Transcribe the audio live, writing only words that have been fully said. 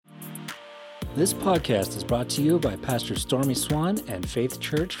This podcast is brought to you by Pastor Stormy Swan and Faith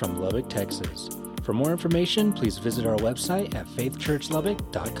Church from Lubbock, Texas. For more information, please visit our website at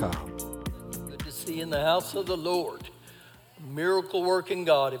faithchurchlubbock.com. Good to see you in the house of the Lord. Miracle-working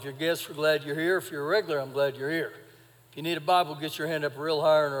God. If you're guests, we're glad you're here. If you're a regular, I'm glad you're here. If you need a Bible, get your hand up real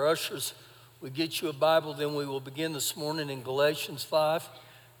high, and our ushers will get you a Bible. Then we will begin this morning in Galatians 5.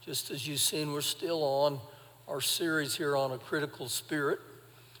 Just as you've seen, we're still on our series here on a critical spirit.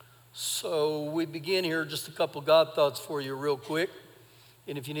 So we begin here, just a couple God thoughts for you real quick.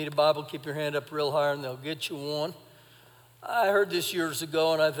 And if you need a Bible, keep your hand up real high and they'll get you one. I heard this years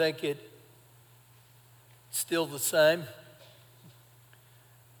ago and I think it's still the same.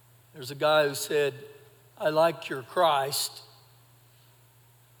 There's a guy who said, I like your Christ.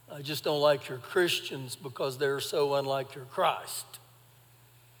 I just don't like your Christians because they're so unlike your Christ.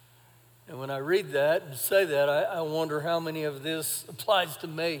 And when I read that and say that, I wonder how many of this applies to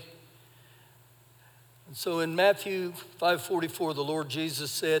me. And so in Matthew 5:44, the Lord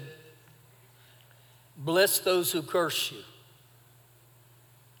Jesus said, bless those who curse you.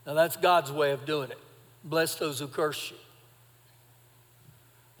 Now that's God's way of doing it. Bless those who curse you.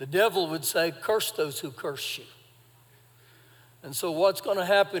 The devil would say, curse those who curse you. And so what's going to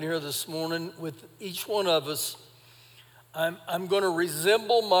happen here this morning with each one of us, I'm going to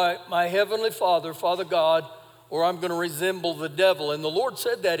resemble my heavenly Father, Father God, or I'm going to resemble the devil. And the Lord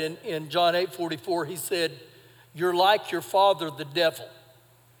said that in John 8:44. He said, you're like your father, the devil.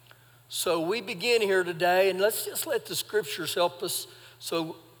 So we begin here today, and let's just let the scriptures help us.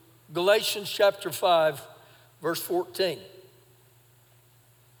 So Galatians chapter 5, verse 14.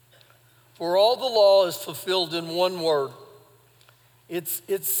 For all the law is fulfilled in one word.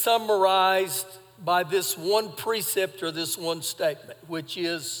 It's summarized by this one precept or this one statement, which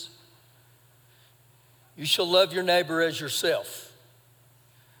is, you shall love your neighbor as yourself.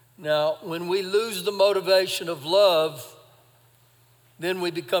 Now, when we lose the motivation of love, then we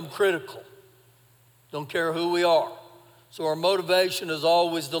become critical. Don't care who we are. So our motivation is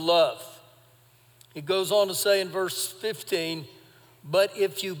always the love. He goes on to say in verse 15, but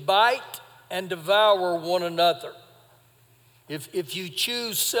if you bite and devour one another, if you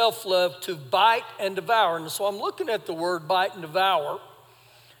choose self-love to bite and devour, and so I'm looking at the word bite and devour,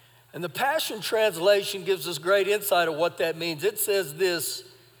 and the Passion Translation gives us great insight of what that means. It says this,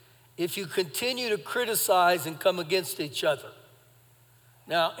 if you continue to criticize and come against each other.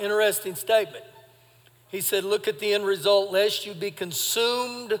 Now, interesting statement. He said, look at the end result, lest you be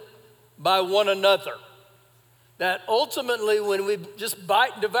consumed by one another. That ultimately, when we just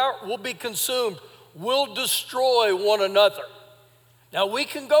bite and devour, we'll be consumed. We'll destroy one another. Now, we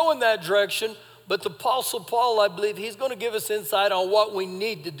can go in that direction, but the Apostle Paul, I believe, he's going to give us insight on what we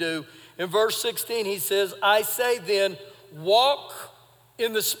need to do. In verse 16, he says, I say then, walk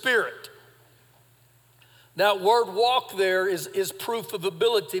in the Spirit. That word walk there is proof of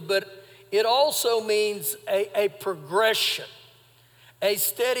ability, but it also means a progression, a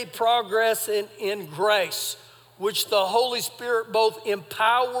steady progress in grace, which the Holy Spirit both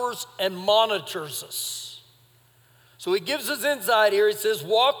empowers and monitors us. So he gives us insight here. He says,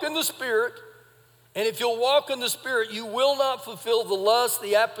 walk in the Spirit. And if you'll walk in the Spirit, you will not fulfill the lust,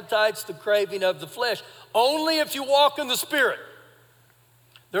 the appetites, the craving of the flesh. Only if you walk in the Spirit.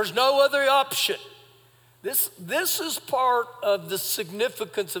 There's no other option. This is part of the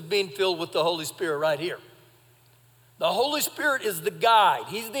significance of being filled with the Holy Spirit right here. The Holy Spirit is the guide.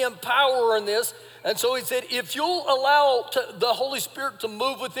 He's the empowerer in this. And so he said, if you'll allow the Holy Spirit to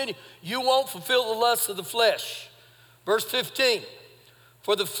move within you, you won't fulfill the lust of the flesh. Verse 15.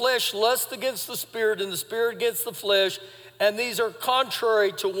 For the flesh lusts against the Spirit, and the Spirit against the flesh, and these are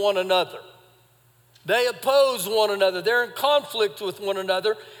contrary to one another. They oppose one another. They're in conflict with one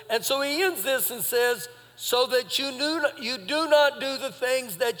another. And so he ends this and says, so that you do not do the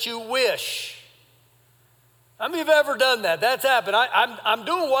things that you wish. How many of you have ever done that? That's happened. I'm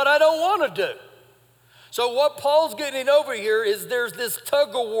doing what I don't want to do. So what Paul's getting over here is there's this tug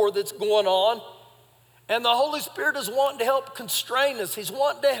of war that's going on. And the Holy Spirit is wanting to help constrain us. He's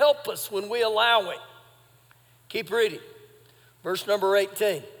wanting to help us when we allow Him. Keep reading. Verse number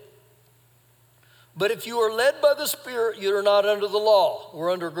 18. But if you are led by the Spirit, you are not under the law.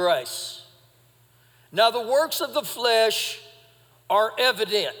 We're under grace. Now the works of the flesh are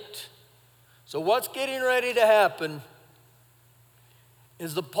evident. So what's getting ready to happen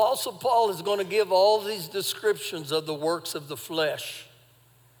is the Apostle Paul is going to give all these descriptions of the works of the flesh.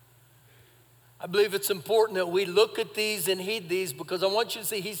 I believe it's important that we look at these and heed these because I want you to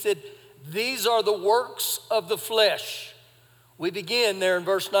see, he said, these are the works of the flesh. We begin there in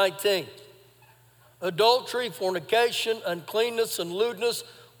verse 19. Adultery, fornication, uncleanness, and lewdness,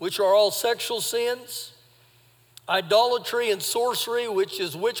 which are all sexual sins, idolatry and sorcery, which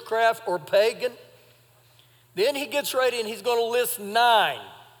is witchcraft or pagan. Then he gets ready and he's going to list nine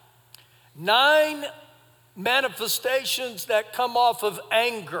manifestations that come off of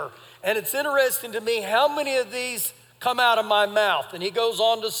anger. And it's interesting to me how many of these come out of my mouth. And he goes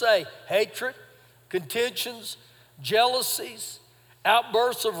on to say hatred, contentions, jealousies,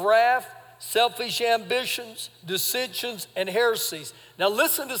 outbursts of wrath, selfish ambitions, dissensions, and heresies. Now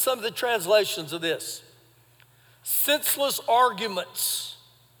listen to some of the translations of this. Senseless arguments,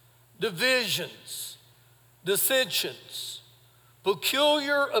 divisions, dissensions,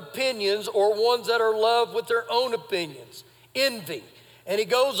 peculiar opinions, or ones that are loved with their own opinions, envy. And he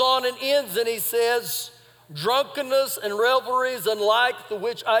goes on and ends and he says, drunkenness and revelries and like, the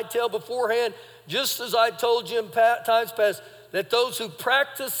which I tell beforehand, just as I told you in times past, that those who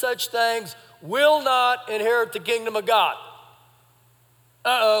practice such things will not inherit the kingdom of God.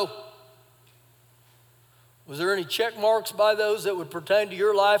 Uh-oh. Was there any check marks by those that would pertain to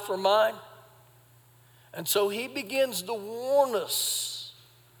your life or mine? And so he begins to warn us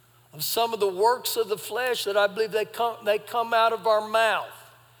of some of the works of the flesh that I believe they come out of our mouth.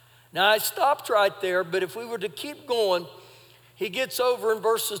 Now I stopped right there, but if we were to keep going, he gets over in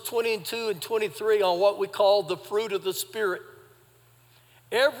verses 22 and 23 on what we call the fruit of the Spirit.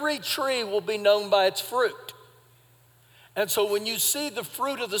 Every tree will be known by its fruit. And so when you see the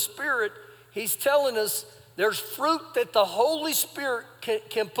fruit of the Spirit, he's telling us there's fruit that the Holy Spirit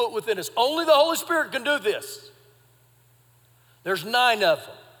can put within us. Only the Holy Spirit can do this. There's 9 of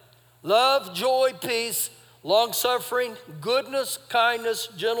them. Love, joy, peace, long-suffering, goodness, kindness,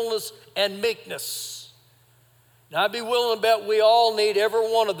 gentleness, and meekness. Now, I'd be willing to bet we all need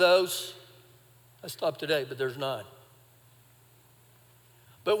every one of those. I stopped today, but there's 9.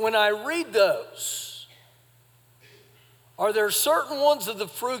 But when I read those, are there certain ones of the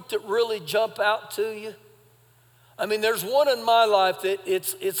fruit that really jump out to you? I mean, there's one in my life that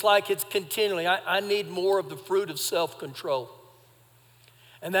it's like it's continually. I need more of the fruit of self-control.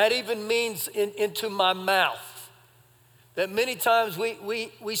 And that even means into my mouth. That many times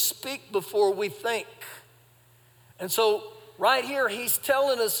we speak before we think. And so right here, he's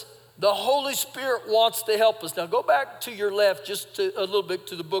telling us the Holy Spirit wants to help us. Now go back to your left just a little bit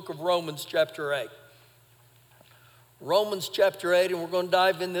to the book of Romans chapter 8. Romans chapter 8, and we're going to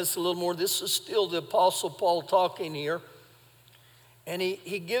dive in this a little more. This is still the Apostle Paul talking here. And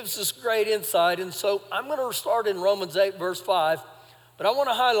he gives us great insight. And so I'm going to start in Romans 8, verse 5. But I want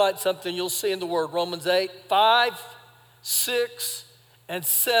to highlight something you'll see in the Word. Romans 8, 5, 6, and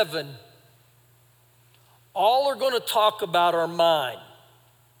 7. All are going to talk about our mind,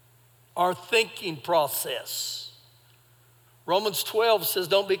 our thinking process. Romans 12 says,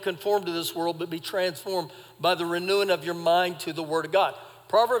 don't be conformed to this world, but be transformed by the renewing of your mind to the Word of God.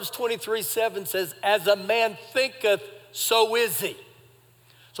 Proverbs 23:7 says, as a man thinketh, so is he.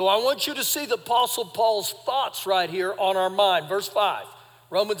 So I want you to see the Apostle Paul's thoughts right here on our mind. Verse 5,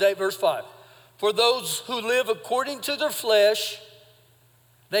 Romans 8, verse 5. For those who live according to their flesh,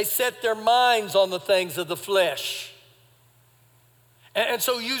 they set their minds on the things of the flesh. And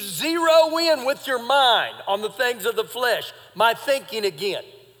so you zero in with your mind on the things of the flesh, my thinking again.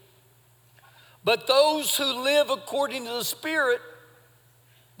 But those who live according to the Spirit,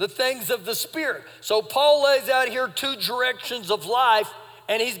 the things of the Spirit. So Paul lays out here 2 directions of life,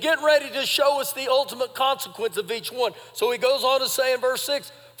 and he's getting ready to show us the ultimate consequence of each one. So he goes on to say in verse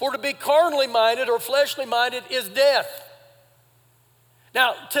 6, for to be carnally minded or fleshly minded is death.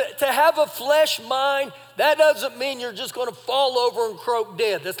 Now, to have a flesh mind, that doesn't mean you're just going to fall over and croak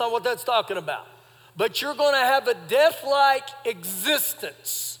dead. That's not what that's talking about. But you're going to have a death-like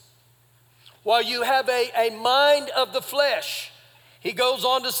existence while you have a mind of the flesh. He goes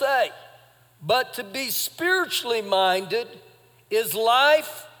on to say, but to be spiritually minded is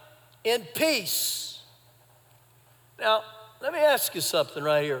life and peace. Now, let me ask you something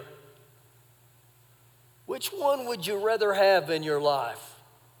right here. Which one would you rather have in your life?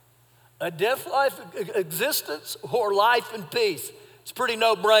 A death-life existence or life and peace? It's a pretty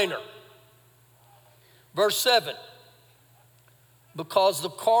no-brainer. Verse 7, because the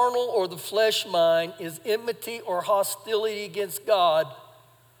carnal or the flesh mind is enmity or hostility against God,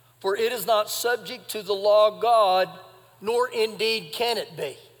 for it is not subject to the law of God, nor indeed can it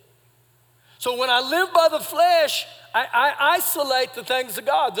be. So when I live by the flesh, I isolate the things of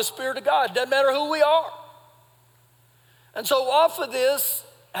God, the Spirit of God. Doesn't matter who we are. And so off of this,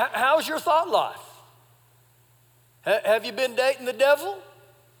 how's your thought life? Have you been dating the devil?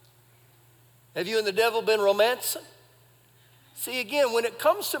 Have you and the devil been romancing? See, again, when it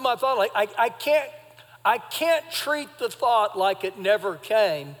comes to my thought life, I can't treat the thought like it never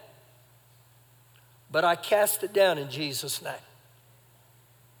came, but I cast it down in Jesus' name.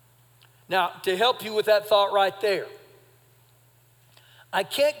 Now, to help you with that thought right there, I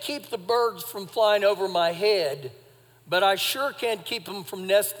can't keep the birds from flying over my head, but I sure can keep them from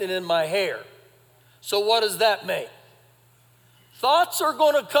nesting in my hair. So what does that mean? Thoughts are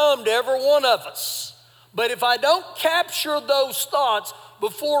going to come to every one of us. But if I don't capture those thoughts,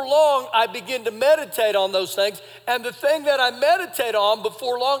 before long, I begin to meditate on those things. And the thing that I meditate on,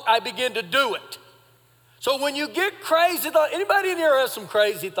 before long, I begin to do it. So when you get crazy thoughts, anybody in here has some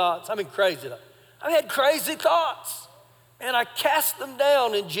crazy thoughts? I mean, crazy thoughts. I've had crazy thoughts. And I cast them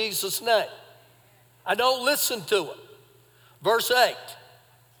down in Jesus' name. I don't listen to them. Verse 8.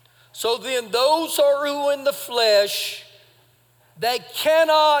 So then those who are in the flesh, they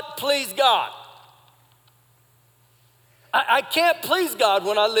cannot please God. I can't please God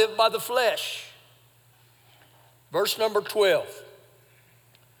when I live by the flesh. Verse number 12.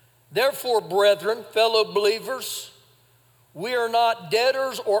 Therefore, brethren, fellow believers, we are not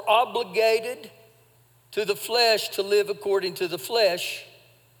debtors or obligated to the flesh to live according to the flesh.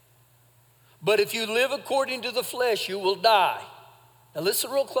 But if you live according to the flesh, you will die. Now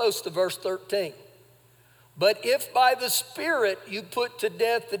listen real close to verse 13. But if by the Spirit you put to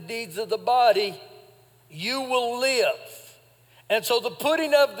death the deeds of the body, you will live. And so the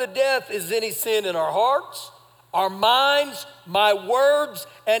putting of the death is any sin in our hearts, our minds, my words,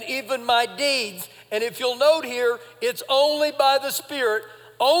 and even my deeds. And if you'll note here, it's only by the Spirit.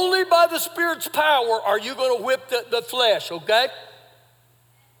 Only by the Spirit's power are you going to whip the flesh, okay?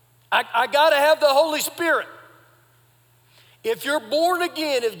 I got to have the Holy Spirit. If you're born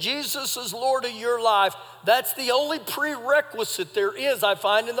again, if Jesus is Lord of your life, that's the only prerequisite there is, I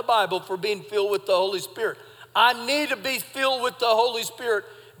find in the Bible, for being filled with the Holy Spirit. I need to be filled with the Holy Spirit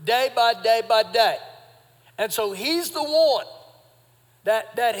day by day by day. And so he's the one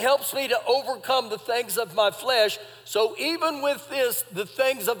that helps me to overcome the things of my flesh. So even with this, the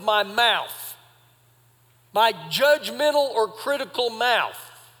things of my mouth, my judgmental or critical mouth.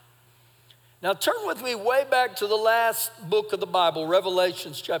 Now turn with me way back to the last book of the Bible,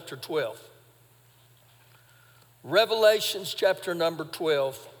 Revelations chapter 12. Revelations chapter number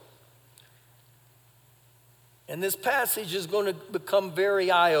 12. And this passage is going to become very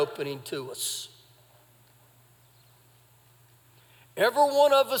eye-opening to us. Every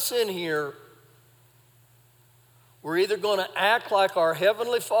one of us in here, we're either going to act like our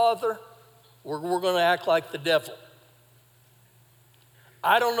Heavenly Father or we're going to act like the devil.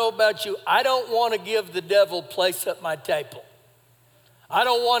 I don't know about you. I don't want to give the devil place at my table. I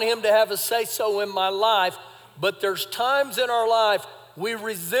don't want him to have a say-so in my life, but there's times in our life we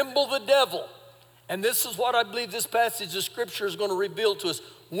resemble the devil. And this is what I believe this passage of Scripture is going to reveal to us,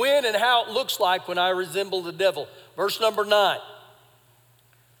 when and how it looks like when I resemble the devil. Verse number 9.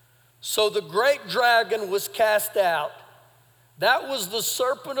 So the great dragon was cast out. That was the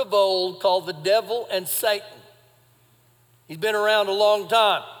serpent of old called the devil and Satan. He's been around a long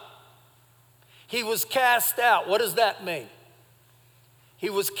time. He was cast out. What does that mean? He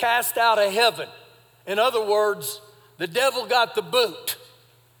was cast out of heaven. In other words, the devil got the boot.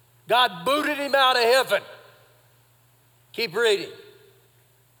 God booted him out of heaven. Keep reading.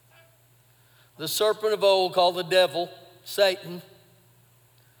 The serpent of old called the devil, Satan,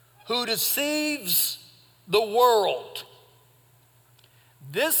 who deceives the world.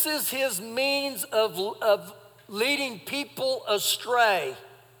 This is his means of leading people astray.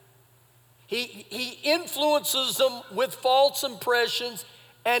 He influences them with false impressions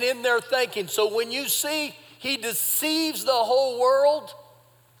and in their thinking. So when you see he deceives the whole world,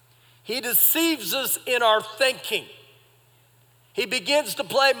 he deceives us in our thinking. He begins to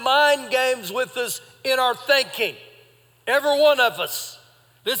play mind games with us in our thinking. Every one of us.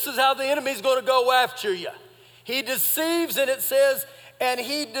 This is how the enemy's going to go after you. He deceives, and it says, and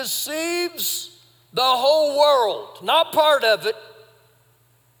he deceives the whole world, not part of it.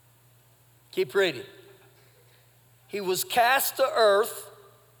 Keep reading. He was cast to earth,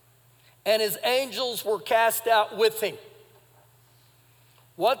 and his angels were cast out with him.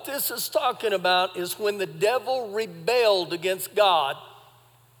 What this is talking about is when the devil rebelled against God,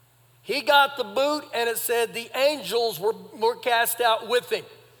 he got the boot, and it said the angels were cast out with him.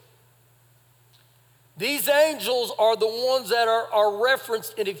 These angels are the ones that are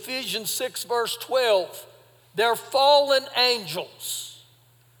referenced in Ephesians 6, verse 12. They're fallen angels.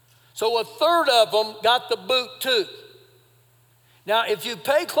 So a third of them got the boot too. Now, if you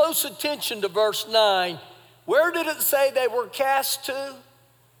pay close attention to verse 9, where did it say they were cast to?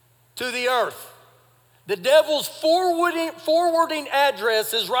 To the earth. The devil's forwarding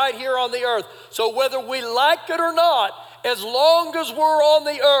address is right here on the earth. So whether we like it or not, as long as we're on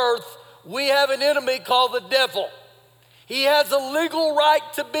the earth, we have an enemy called the devil. He has a legal right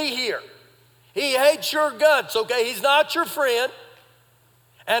to be here. He hates your guts, okay? He's not your friend.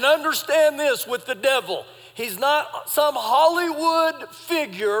 And understand this with the devil. He's not some Hollywood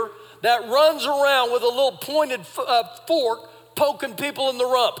figure that runs around with a little pointed fork poking people in the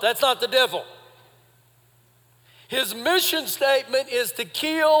rump. That's not the devil. His mission statement is to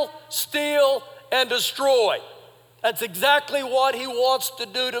kill, steal, and destroy. That's exactly what he wants to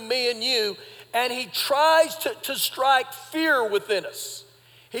do to me and you. And he tries to strike fear within us.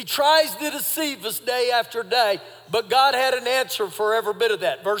 He tries to deceive us day after day, but God had an answer for every bit of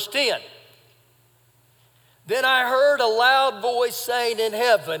that. Verse 10. Then I heard a loud voice saying in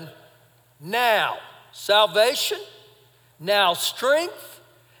heaven, now salvation, now strength,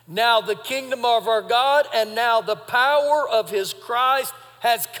 now the kingdom of our God, and now the power of his Christ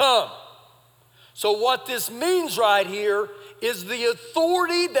has come. So what this means right here is the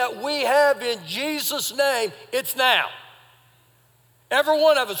authority that we have in Jesus' name, it's now. Every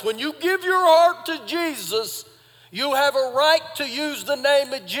one of us, when you give your heart to Jesus, you have a right to use the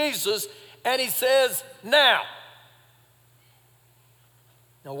name of Jesus, and he says, now.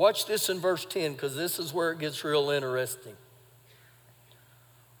 Now watch this in verse 10, because this is where it gets real interesting.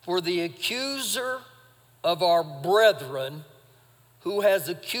 For the accuser of our brethren, who has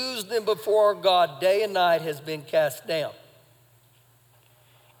accused them before our God day and night, has been cast down.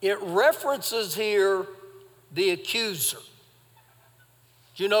 It references here the accuser.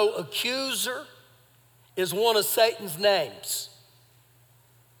 Do you know accuser is one of Satan's names?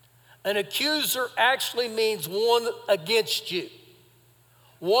 An accuser actually means one against you.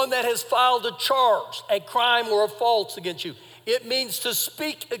 One that has filed a charge, a crime or a fault against you. It means to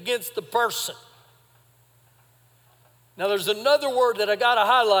speak against the person. Now there's another word that I got to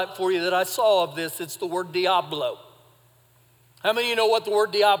highlight for you that I saw of this. It's the word diablo. How many of you know what the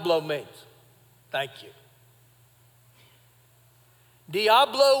word diablo means? Thank you.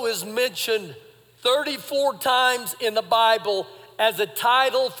 Diablo is mentioned 34 times in the Bible as a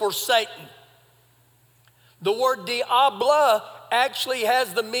title for Satan. The word diablo actually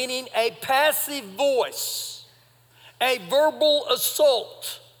has the meaning a passive voice, a verbal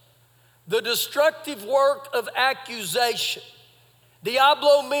assault, the destructive work of accusation.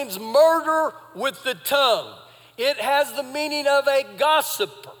 Diablo means murder with the tongue. It has the meaning of a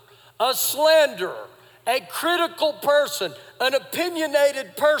gossiper, a slanderer, a critical person, an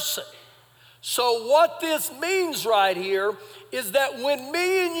opinionated person. So what this means right here is that when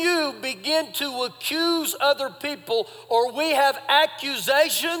me and you begin to accuse other people or we have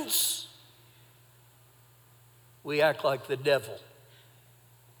accusations, we act like the devil.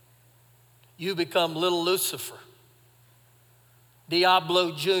 You become little Lucifer,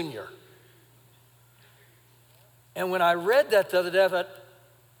 Diablo Jr. And when I read that the other day, I thought,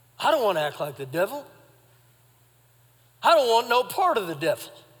 I don't want to act like the devil. I don't want no part of the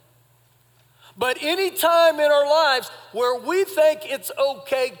devil. But any time in our lives where we think it's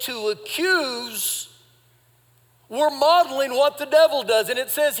okay to accuse, we're modeling what the devil does. And it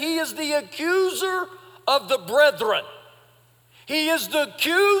says he is the accuser of the brethren. He is the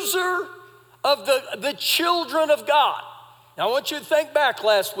accuser of the children of God. Now I want you to think back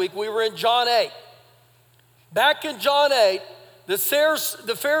last week. We were in John 8. Back in John 8, the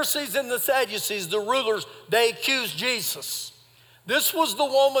Pharisees and the Sadducees, the rulers, they accused Jesus. This was the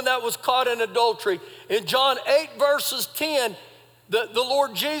woman that was caught in adultery. In John 8 verses 10, the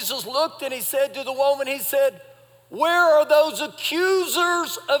Lord Jesus looked and he said to the woman, he said, where are those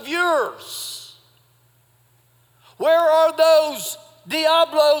accusers of yours? Where are those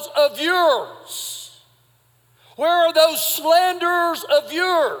diablos of yours? Where are those slanderers of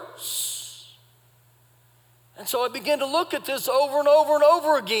yours? And so I began to look at this over and over and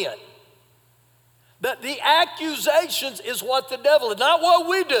over again. That the accusations is what the devil is, not what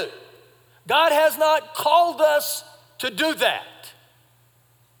we do. God has not called us to do that.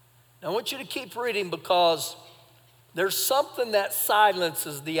 Now I want you to keep reading because there's something that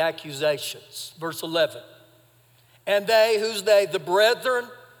silences the accusations. Verse 11. And they, who's they? The brethren,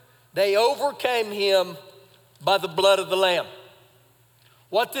 they overcame him by the blood of the Lamb.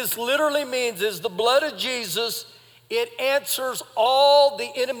 What this literally means is the blood of Jesus, it answers all the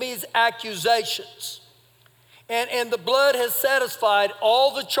enemy's accusations. And the blood has satisfied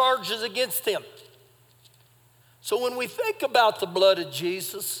all the charges against him. So when we think about the blood of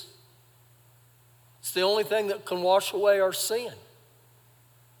Jesus, it's the only thing that can wash away our sin.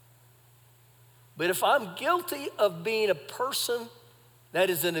 But if I'm guilty of being a person that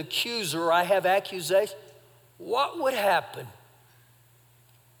is an accuser, I have accusation, what would happen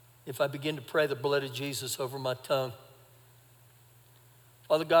if I begin to pray the blood of Jesus over my tongue?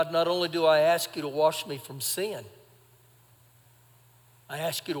 Father God, not only do I ask you to wash me from sin, I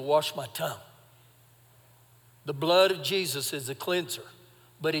ask you to wash my tongue. The blood of Jesus is a cleanser.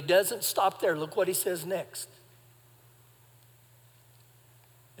 But he doesn't stop there. Look what he says next.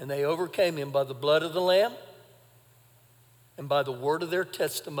 And they overcame him by the blood of the Lamb and by the word of their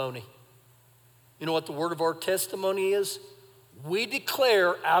testimony. You know what the word of our testimony is? We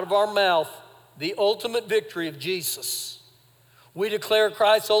declare out of our mouth the ultimate victory of Jesus. We declare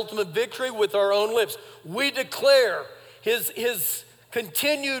Christ's ultimate victory with our own lips. We declare his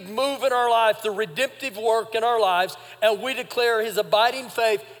continued move in our life, the redemptive work in our lives, and we declare his abiding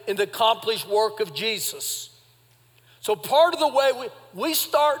faith in the accomplished work of Jesus. So part of the way we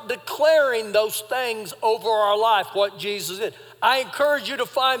start declaring those things over our life, what Jesus did. I encourage you to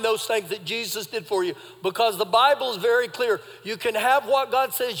find those things that Jesus did for you, because the Bible is very clear. You can have what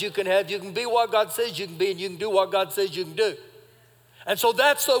God says you can have, you can be what God says you can be, and you can do what God says you can do. And so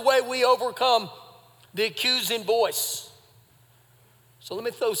that's the way we overcome the accusing voice. So let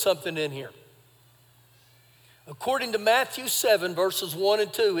me throw something in here. According to Matthew 7, verses 1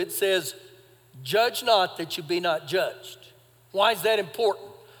 and 2, it says, judge not that you be not judged. Why is that important?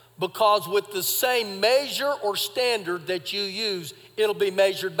 Because with the same measure or standard that you use, it'll be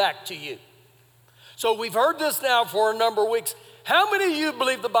measured back to you. So we've heard this now for a number of weeks. How many of you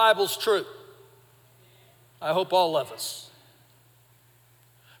believe the Bible's true? I hope all of us.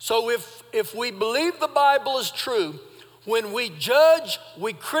 So if we believe the Bible is true, when we judge,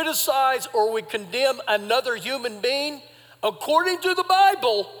 we criticize, or we condemn another human being, according to the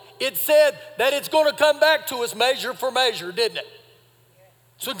Bible, it said that it's going to come back to us measure for measure, didn't it?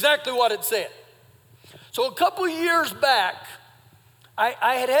 That's exactly what it said. So a couple of years back,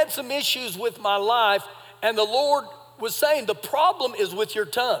 I had some issues with my life, and the Lord was saying the problem is with your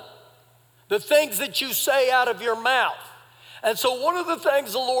tongue, the things that you say out of your mouth. And so one of the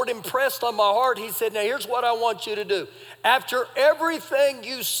things the Lord impressed on my heart, he said, now here's what I want you to do. After everything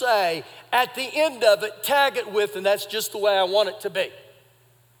you say, at the end of it, tag it with, and that's just the way I want it to be.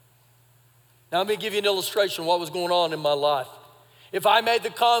 Now let me give you an illustration of what was going on in my life. If I made the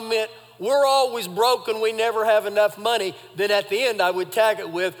comment, we're always broken, we never have enough money, then at the end I would tag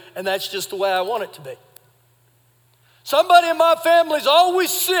it with, and that's just the way I want it to be. Somebody in my family's always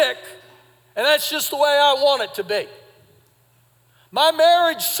sick, and that's just the way I want it to be. My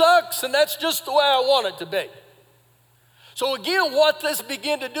marriage sucks, and that's just the way I want it to be. So again, what this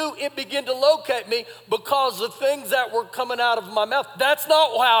began to do, it began to locate me, because the things that were coming out of my mouth, that's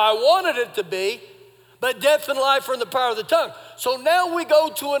not how I wanted it to be, but death and life are in the power of the tongue. So now we go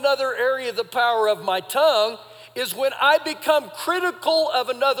to another area of the power of my tongue, is when I become critical of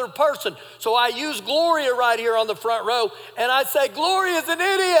another person. So I use Gloria right here on the front row, and I say, Gloria's an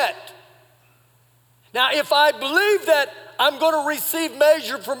idiot. Now, if I believe that I'm going to receive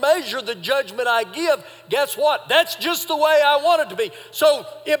measure for measure the judgment I give, guess what? That's just the way I want it to be. So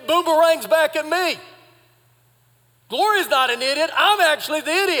it boomerangs back at me. Gloria's not an idiot. I'm actually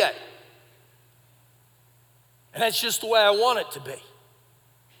the idiot. And that's just the way I want it to be.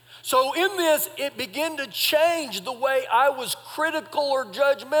 So in this, it began to change the way I was critical or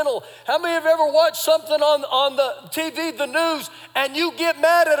judgmental. How many have ever watched something on the TV, the news, and you get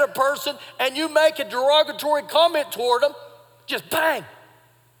mad at a person and you make a derogatory comment toward them? Just bang.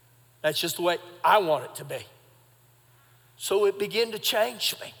 That's just the way I want it to be. So it began to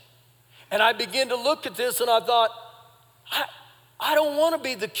change me. And I began to look at this, and I thought, I don't want to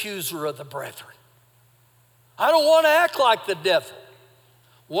be the accuser of the brethren. I don't want to act like the devil.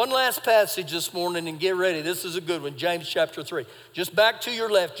 One last passage this morning, and get ready. This is a good one, James chapter 3. Just back to your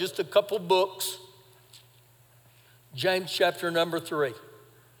left, just a couple books. James chapter number 3.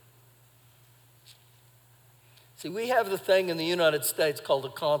 See, we have the thing in the United States called a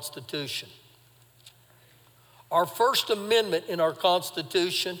Constitution. Our First Amendment in our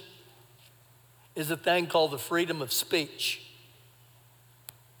Constitution is a thing called the freedom of speech.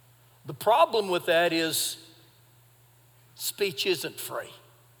 The problem with that is speech isn't free.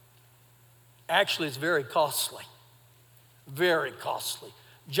 Actually, it's very costly. Very costly.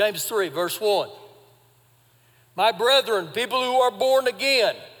 James 3, verse 1. My brethren, people who are born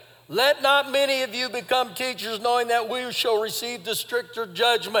again, let not many of you become teachers, knowing that we shall receive the stricter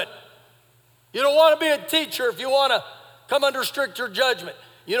judgment. You don't want to be a teacher if you want to come under stricter judgment.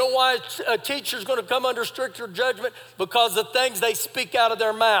 You know why a teacher's going to come under stricter judgment? Because the things they speak out of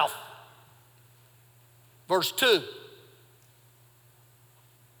their mouth. Verse 2.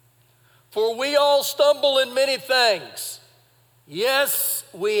 For we all stumble in many things. Yes,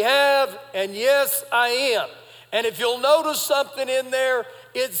 we have, and yes, I am. And if you'll notice something in there,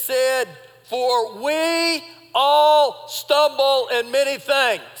 it said, for we all stumble in many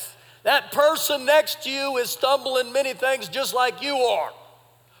things. That person next to you is stumbling in many things just like you are.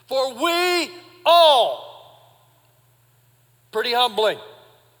 For we all. Pretty humbling.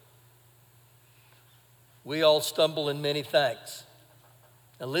 We all stumble in many things.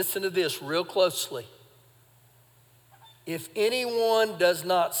 Now listen to this real closely. If anyone does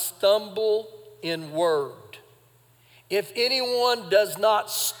not stumble in word, if anyone does not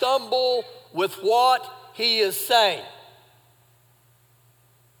stumble with what he is saying.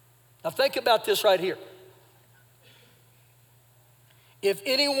 Now think about this right here. If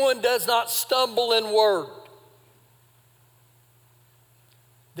anyone does not stumble in word,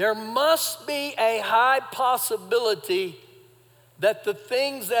 there must be a high possibility that the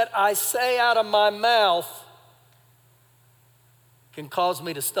things that I say out of my mouth can cause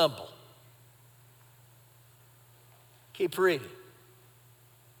me to stumble. Keep reading.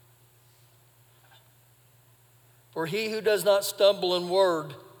 For he who does not stumble in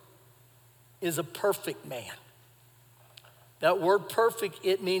word is a perfect man. That word perfect,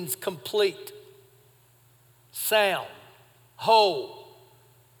 it means complete, sound, whole.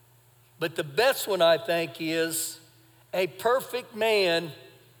 But the best one, I think, is a perfect man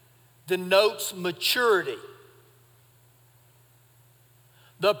denotes maturity.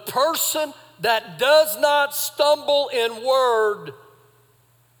 The person that does not stumble in word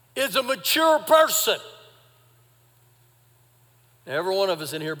is a mature person. Every one of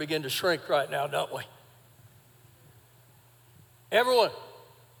us in here begin to shrink right now, don't we? Everyone.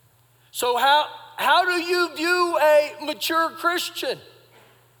 So how do you view a mature Christian?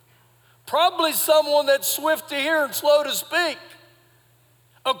 Probably someone that's swift to hear and slow to speak,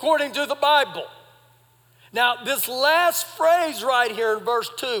 according to the Bible. Now, this last phrase right here in verse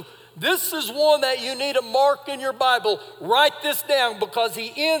 2, this is one that you need to mark in your Bible. Write this down because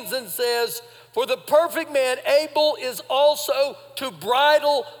he ends and says, for the perfect man able is also to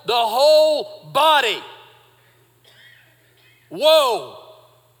bridle the whole body. Whoa.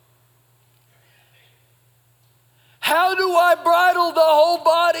 How do I bridle the whole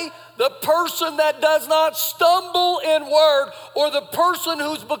body? The person that does not stumble in word, or the person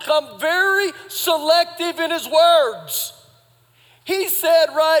who's become very selective in his words. He said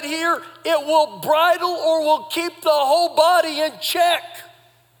right here, it will bridle or will keep the whole body in check.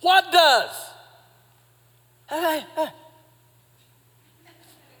 What does?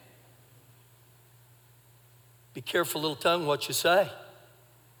 Be careful, little tongue, what you say.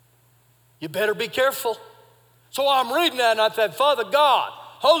 You better be careful. So I'm reading that and I said, Father God,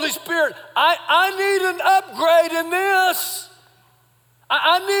 Holy Spirit, I need an upgrade in this.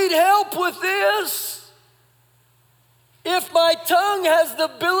 I need help with this. If my tongue has the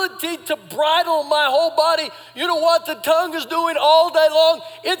ability to bridle my whole body, you know what the tongue is doing all day long?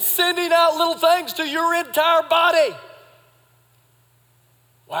 It's sending out little things to your entire body.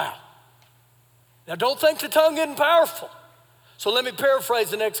 Wow. Now don't think the tongue isn't powerful. So let me paraphrase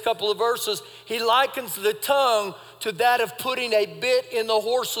the next couple of verses. He likens the tongue to that of putting a bit in the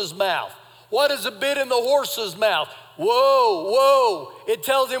horse's mouth. What is a bit in the horse's mouth? Whoa, whoa. It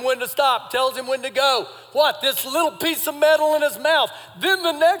tells him when to stop, tells him when to go. What? This little piece of metal in his mouth. Then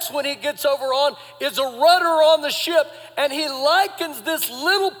the next one he gets over on is a rudder on the ship. And he likens this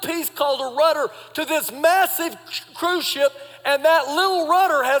little piece called a rudder to this massive cruise ship. And that little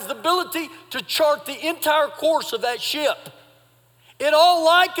rudder has the ability to chart the entire course of that ship. It all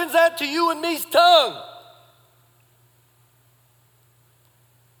likens that to you and me's tongue.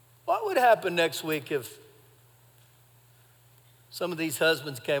 What would happen next week if some of these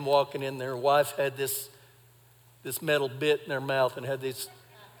husbands came walking in, their wife had this metal bit in their mouth and had this.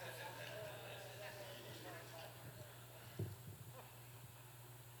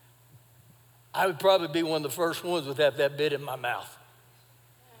 I would probably be one of the first ones with have that bit in my mouth.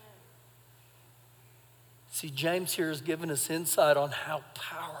 See, James here has given us insight on how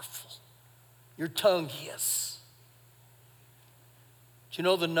powerful your tongue is. Do you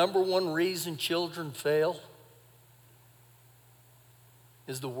know the number one reason children fail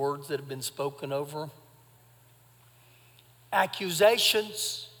is the words that have been spoken over them?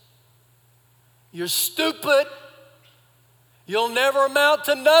 Accusations. You're stupid. You'll never amount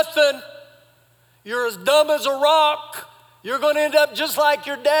to nothing. You're as dumb as a rock. You're going to end up just like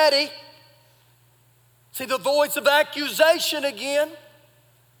your daddy. See the voice of accusation again?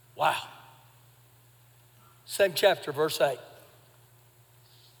 Wow. Same chapter, verse 8.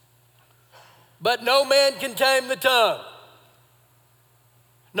 But no man can tame the tongue.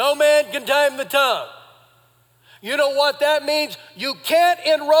 No man can tame the tongue. You know what that means? You can't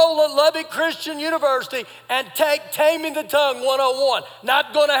enroll at Lubbock Christian University and take Taming the Tongue 101.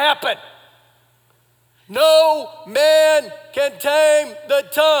 Not going to happen. No man can tame the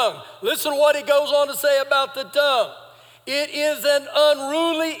tongue. Listen to what he goes on to say about the tongue. It is an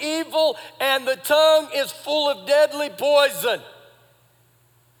unruly evil, and the tongue is full of deadly poison.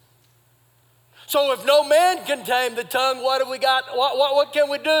 So if no man can tame the tongue, what have we got? What can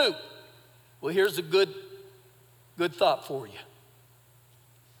we do? Well, here's a good thought for you.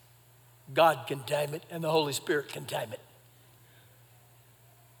 God can tame it, and the Holy Spirit can tame it.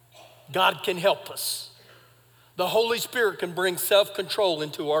 God can help us. The Holy Spirit can bring self-control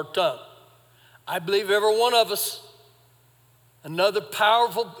into our tongue. I believe every one of us, another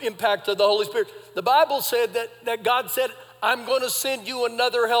powerful impact of the Holy Spirit. The Bible said that God said, I'm going to send you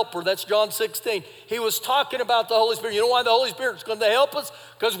another helper. That's John 16. He was talking about the Holy Spirit. You know why the Holy Spirit's going to help us?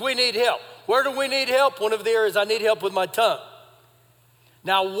 Because we need help. Where do we need help? One of the areas I need help with my tongue.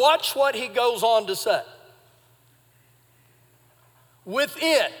 Now watch what he goes on to say. With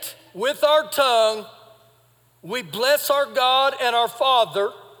it, with our tongue, we bless our God and our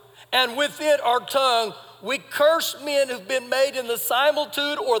Father, and with it, our tongue, we curse men who've been made in the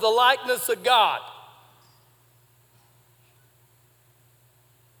similitude or the likeness of God.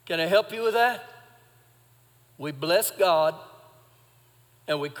 Can I help you with that? We bless God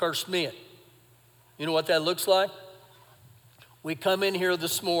and we curse men. You know what that looks like? We come in here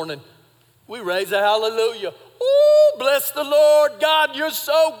this morning, we raise a hallelujah. Ooh, bless the Lord. God, you're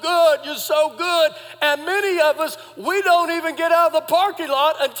so good. You're so good. And many of us, we don't even get out of the parking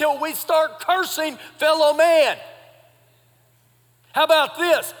lot until we start cursing fellow man. How about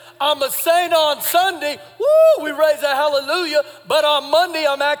this? I'm a saint on Sunday. Woo, we raise a hallelujah. But on Monday,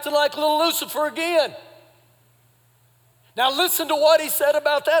 I'm acting like little Lucifer again. Now listen to what he said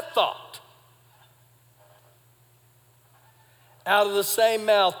about that thought. Out of the same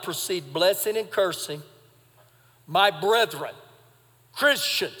mouth proceed blessing and cursing. My brethren,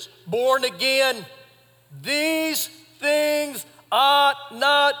 Christians, born again, these things ought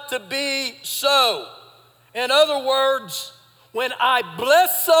not to be so. In other words, when I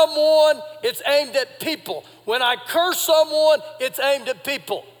bless someone, it's aimed at people. When I curse someone, it's aimed at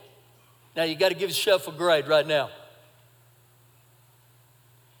people. Now you got to give yourself a grade right now.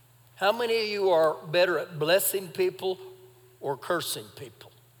 How many of you are better at blessing people or cursing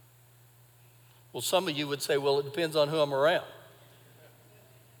people? Well, some of you would say, well, it depends on who I'm around.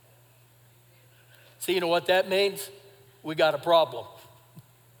 See, you know what that means? We got a problem.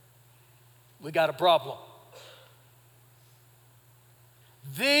 We got a problem.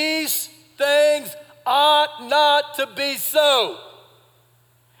 These things ought not to be so.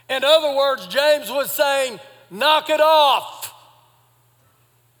 In other words, James was saying, knock it off.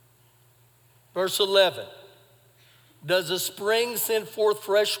 Verse 11. Does a spring send forth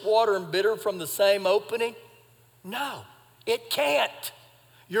fresh water and bitter from the same opening? No, it can't.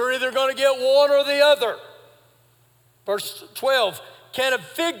 You're either going to get one or the other. Verse 12, can a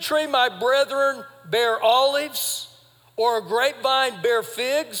fig tree, my brethren, bear olives, or a grapevine bear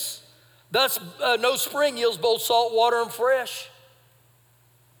figs? Thus no spring yields both salt water and fresh.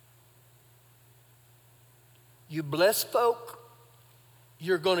 You bless folk,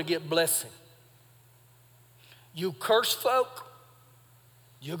 you're going to get blessing. You curse folk,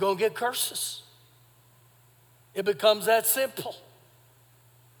 you're going to get curses. It becomes that simple.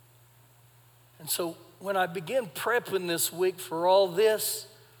 And so when I began prepping this week for all this,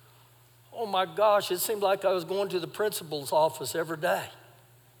 oh my gosh, it seemed like I was going to the principal's office every day.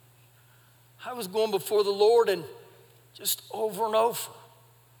 I was going before the Lord, and just over and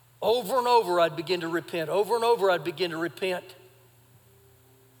over, I'd begin to repent. Over and over, I'd begin to repent.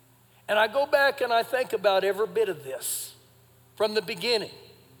 And I go back and I think about every bit of this from the beginning.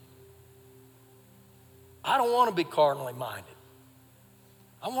 I don't want to be carnally minded.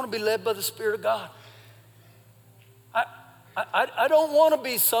 I want to be led by the Spirit of God. I don't want to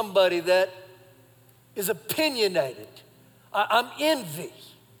be somebody that is opinionated. I'm envy.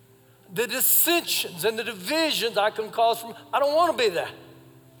 The dissensions and the divisions I can cause from, I don't want to be that.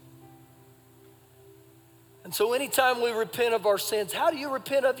 And so anytime we repent of our sins, how do you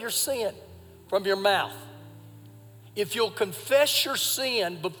repent of your sin? From your mouth. If you'll confess your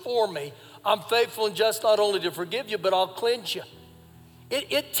sin before me, I'm faithful and just not only to forgive you, but I'll cleanse you.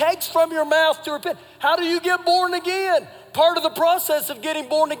 It takes from your mouth to repent. How do you get born again? Part of the process of getting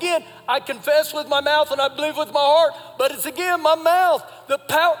born again, I confess with my mouth and I believe with my heart, but it's again my mouth. The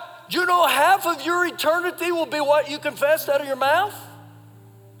power. Do you know half of your eternity will be what you confessed out of your mouth?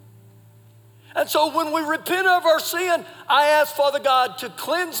 And so when we repent of our sin, I ask Father God to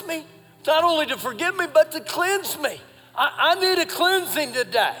cleanse me not only to forgive me, but to cleanse me. I need a cleansing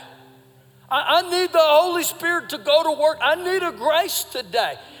today. I need the Holy Spirit to go to work. I need a grace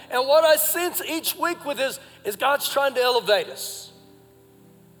today. And what I sense each week with this is God's trying to elevate us.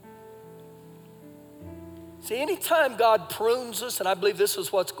 See, anytime God prunes us, and I believe this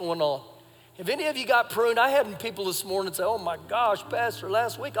is what's going on. If any of you got pruned, I had people this morning say, oh my gosh, Pastor,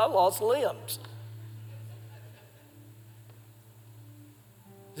 last week I lost limbs.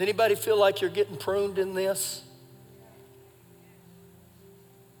 Does anybody feel like you're getting pruned in this?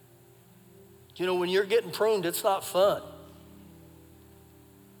 You know, when you're getting pruned, it's not fun.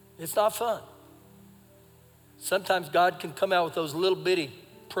 It's not fun. Sometimes God can come out with those little bitty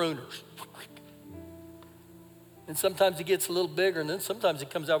pruners. And sometimes he gets a little bigger, and then sometimes he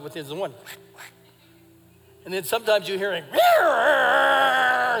comes out with his one. And then sometimes you hear him.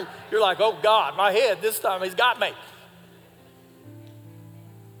 You're like, oh God, my head, this time he's got me.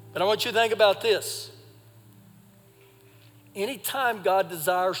 But I want you to think about this. Anytime God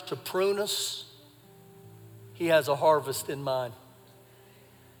desires to prune us, he has a harvest in mind.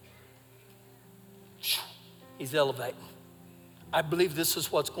 He's elevating. I believe this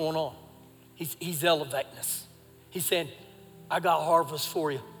is what's going on. He's elevating us. He's saying, I got a harvest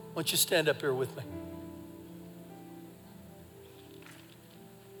for you. Why don't you stand up here with me?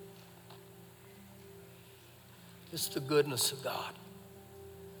 Just the goodness of God.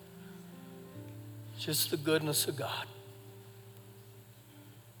 Just the goodness of God.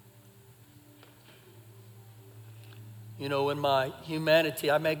 You know, in my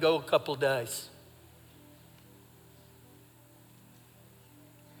humanity, I may go a couple days.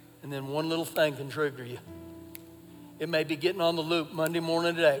 And then one little thing can trigger you. It may be getting on the loop Monday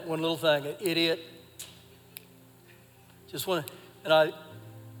morning today. One little thing, an idiot. Just one, and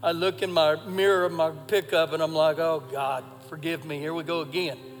I look in my mirror of my pickup and I'm like, oh God, forgive me. Here we go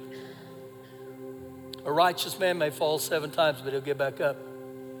again. A righteous man may fall 7 times, but he'll get back up.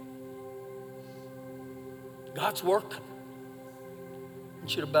 God's working. I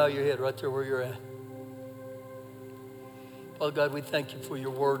want you to bow your head right there where you're at. Father God, we thank you for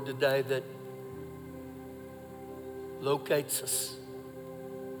your word today that locates us.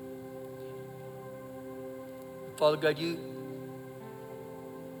 Father God, you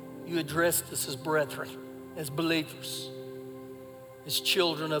addressed us as brethren, as believers, as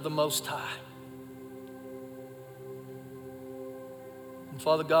children of the Most High. And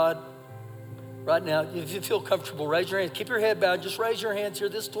Father God, right now, if you feel comfortable, raise your hands. Keep your head bowed. Just raise your hands here.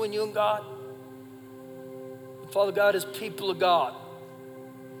 This is between you and God. And Father God, as people of God,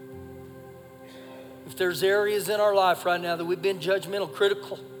 if there's areas in our life right now that we've been judgmental,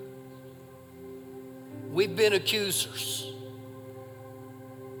 critical, we've been accusers,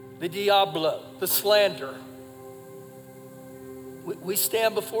 the diablo, the slander, we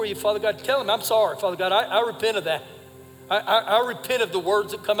stand before you, Father God. Tell him, I'm sorry, Father God. I repent of that. I repent of the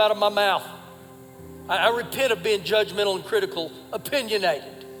words that come out of my mouth. I repent of being judgmental and critical,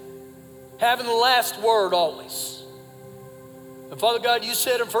 opinionated, having the last word always. And Father God, you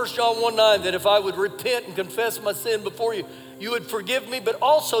said in 1 John 1:9 that if I would repent and confess my sin before you, you would forgive me, but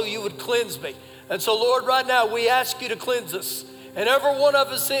also you would cleanse me. And so, Lord, right now we ask you to cleanse us. And every one of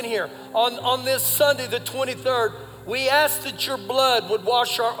us in here on this Sunday, the 23rd, we ask that your blood would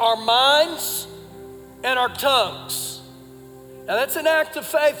wash our minds and our tongues. Now that's an act of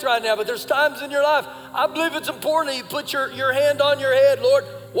faith right now, but there's times in your life, I believe it's important that you put your hand on your head, Lord.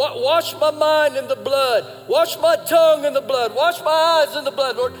 Wash my mind in the blood. Wash my tongue in the blood. Wash my eyes in the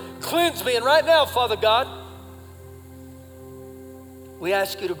blood, Lord. Cleanse me. And right now, Father God, we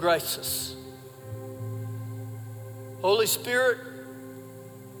ask you to grace us. Holy Spirit,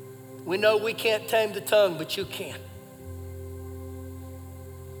 we know we can't tame the tongue, but you can.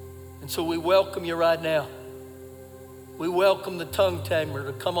 And so we welcome you right now. We welcome the tongue tamer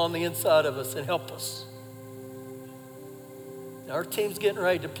to come on the inside of us and help us. Our team's getting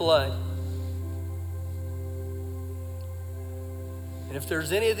ready to play. And if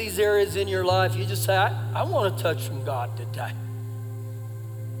there's any of these areas in your life, you just say, I want a touch from God today.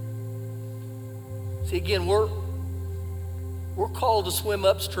 See, again, we're called to swim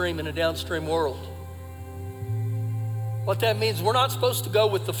upstream in a downstream world. What that means, we're not supposed to go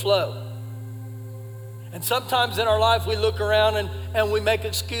with the flow. And sometimes in our life we look around and we make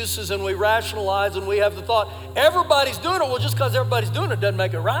excuses and we rationalize and we have the thought, everybody's doing it. Well, just because everybody's doing it doesn't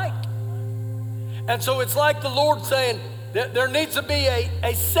make it right. And so it's like the Lord saying that there needs to be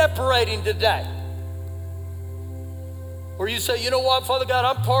a separating today. Where you say, you know what, Father God,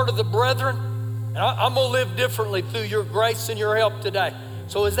 I'm part of the brethren and I'm going to live differently through your grace and your help today.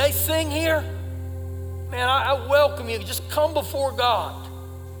 So as they sing here, man, I welcome you. Just come before God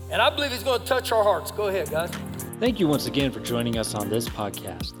And I believe he's going to touch our hearts. Go ahead, guys. Thank you once again for joining us on this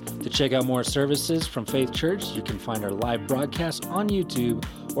podcast. To check out more services from Faith Church, you can find our live broadcast on YouTube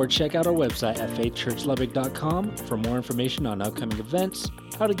or check out our website at faithchurchlubbock.com for more information on upcoming events,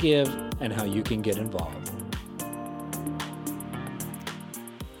 how to give, and how you can get involved.